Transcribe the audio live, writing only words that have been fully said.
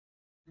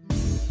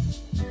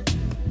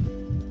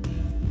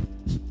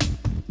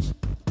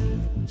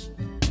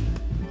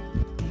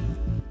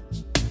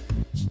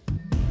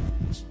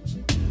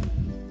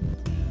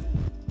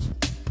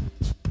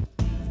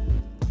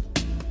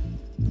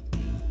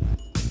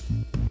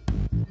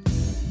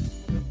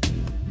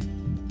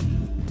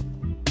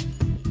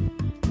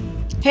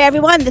Hey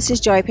everyone, this is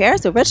Joy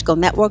Pears of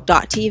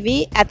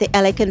Network.tv at the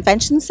LA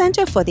Convention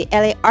Center for the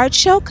LA Art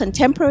Show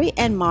Contemporary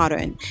and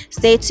Modern.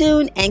 Stay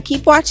tuned and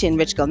keep watching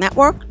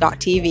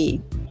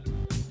Network.tv.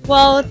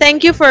 Well,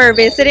 thank you for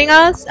visiting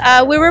us.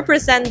 We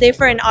represent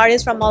different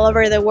artists from all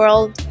over the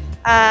world.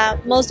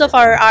 Most of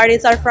our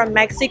artists are from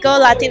Mexico,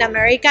 Latin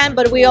American,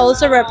 but we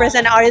also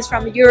represent artists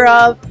from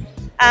Europe,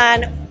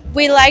 and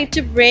we like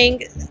to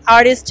bring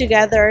artists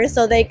together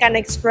so they can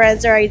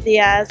express their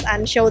ideas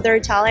and show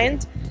their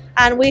talent.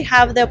 And we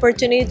have the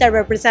opportunity to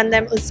represent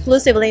them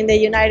exclusively in the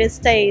United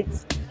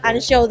States and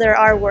show their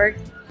artwork.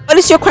 What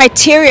is your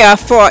criteria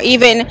for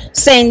even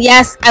saying,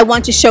 yes, I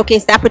want to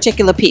showcase that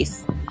particular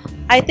piece?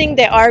 I think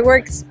the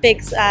artwork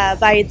speaks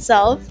by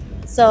itself.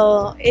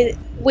 So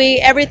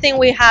everything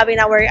we have in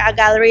our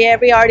gallery,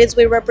 every artist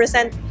we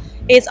represent,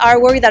 is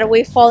artwork that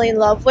we fall in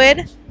love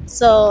with.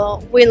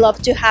 So we love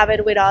to have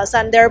it with us,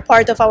 and they're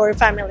part of our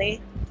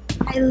family.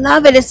 I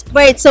love it. It's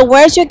great. So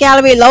where's your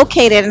gallery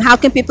located, and how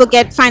can people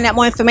find out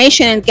more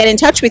information and get in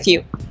touch with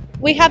you?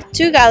 We have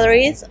two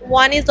galleries.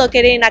 One is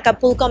located in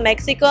Acapulco,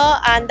 Mexico,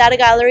 and that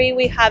gallery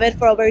we have it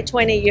for over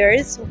 20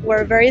 years.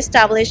 We're very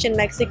established in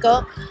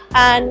Mexico,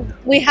 and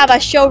we have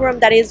a showroom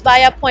that is by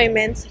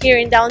appointments here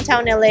in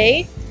downtown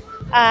LA,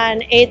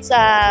 and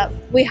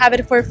we have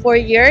it for 4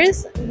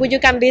 years. You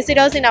can visit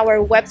us in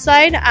our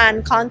website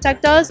and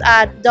contact us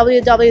at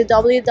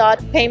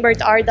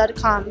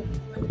www.pembertart.com.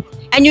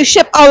 And you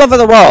ship all over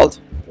the world?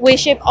 We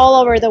ship all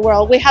over the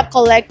world. We have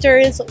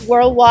collectors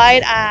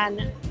worldwide,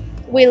 and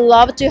we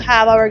love to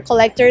have our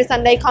collectors,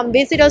 and they come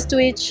visit us to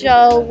each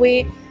show.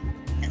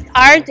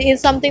 Art is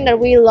something that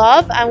we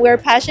love and we're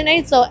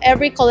passionate, so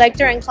every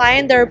collector and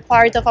client, they're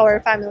part of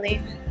our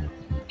family.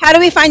 How do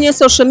we find your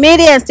social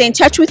media and stay in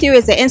touch with you?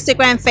 Is it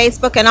Instagram,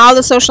 Facebook, and all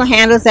the social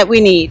handles that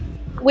we need?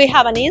 We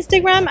have an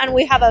Instagram and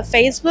we have a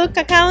Facebook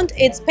account.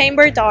 It's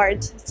Pembert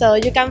Art, so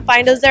you can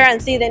find us there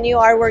and see the new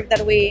artwork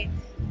that we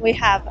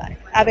have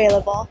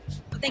available.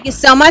 Thank you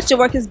so much. Your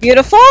work is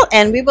beautiful,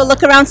 and we will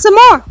look around some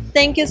more.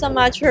 Thank you so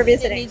much for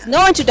visiting.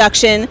 No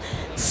introduction,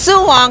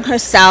 Sue Wong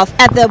herself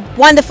at the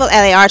wonderful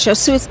LA Art Show.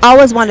 Sue, it's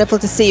always wonderful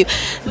to see you.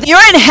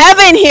 You're in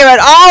heaven here at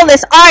all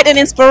this art and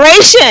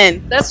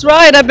inspiration. That's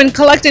right. I've been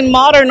collecting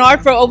modern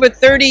art for over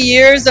 30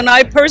 years, and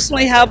I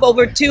personally have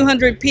over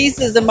 200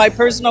 pieces in my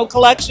personal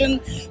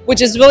collection,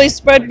 which is really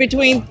spread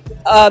between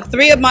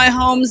 3 of my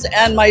homes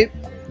and my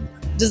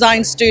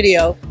design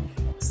studio.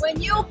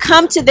 When you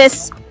come to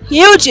this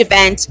huge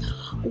event,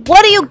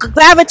 what do you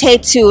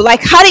gravitate to?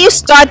 Like, how do you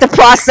start the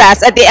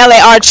process at the LA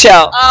Art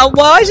Show?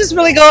 Well, I just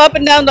really go up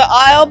and down the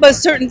aisle, but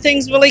certain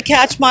things really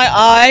catch my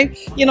eye.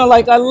 You know,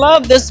 like I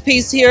love this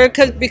piece here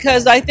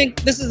because I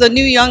think this is a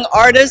new young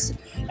artist,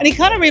 and he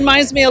kind of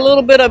reminds me a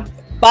little bit of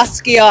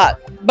Basquiat,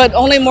 but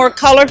only more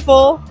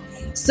colorful.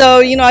 So,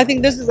 you know, I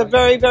think this is a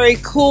very, very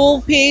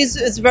cool piece.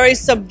 It's very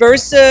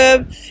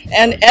subversive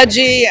and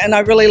edgy, and I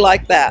really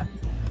like that.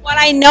 What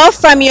I know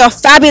from your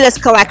fabulous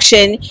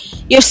collection,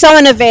 you're so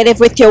innovative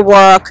with your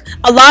work.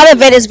 A lot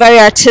of it is very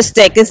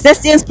artistic. Is this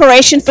the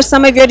inspiration for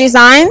some of your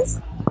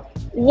designs?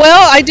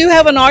 Well, I do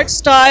have an art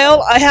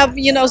style. I have,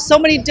 you know, so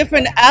many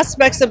different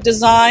aspects of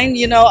design.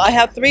 You know, I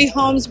have 3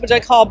 homes, which I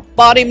call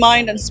body,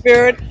 mind, and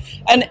spirit.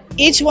 And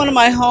each one of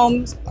my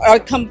homes are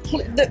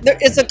complete.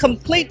 It's a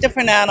complete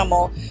different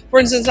animal. For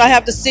instance, I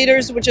have the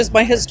Cedars, which is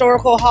my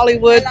historical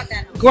Hollywood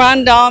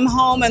Grand Dame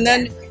home. And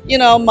then, you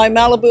know, my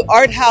Malibu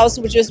art house,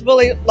 which is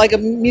really like a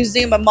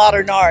museum of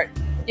modern art.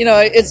 You know,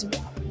 it's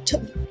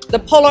the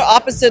polar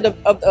opposite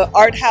of the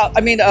art house,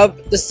 of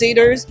the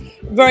Cedars.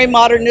 Very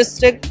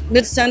modernistic,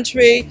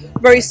 mid-century,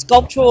 very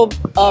sculptural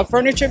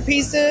furniture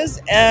pieces.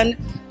 And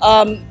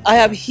I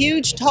have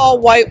huge, tall,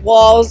 white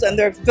walls, and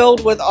they're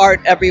filled with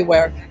art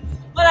everywhere.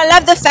 Well, I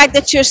love the fact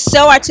that you're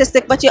so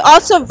artistic, but you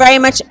also very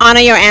much honor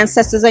your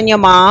ancestors and your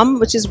mom,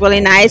 which is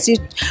really nice. You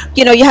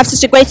know, you have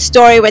such a great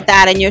story with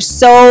that, and you're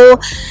so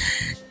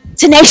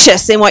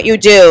tenacious in what you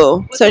do.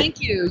 Well, so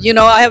thank you. You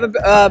know, I have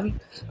a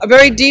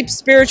very deep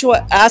spiritual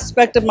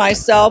aspect of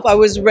myself. I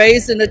was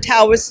raised in a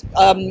Taoist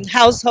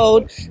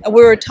household, and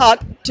we were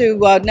taught to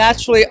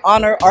naturally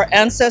honor our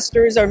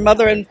ancestors, our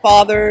mother and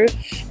father.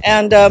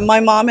 And my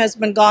mom has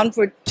been gone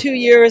for 2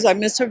 years. I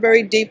miss her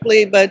very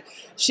deeply, but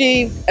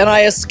she and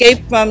I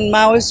escaped from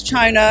Maoist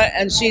China,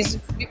 and she's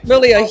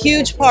really a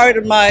huge part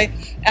of my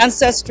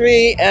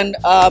ancestry and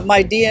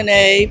my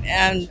DNA,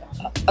 and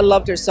I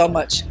loved her so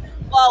much.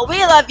 Well, we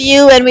love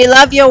you, and we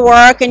love your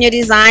work and your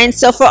design.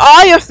 So for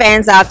all your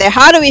fans out there,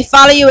 how do we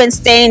follow you and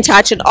stay in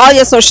touch on all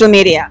your social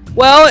media?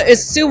 Well,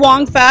 it's Sue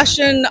Wong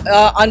Fashion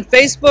on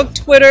Facebook,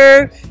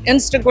 Twitter,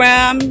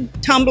 Instagram,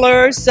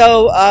 Tumblr.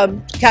 So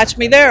catch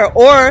me there,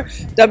 or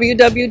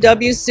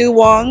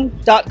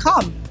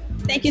www.suewong.com.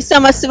 Thank you so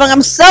much, Sue Wong.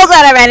 I'm so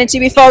glad I ran into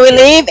you before we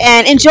leave,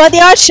 and enjoy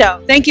the art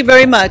show. Thank you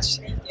very much.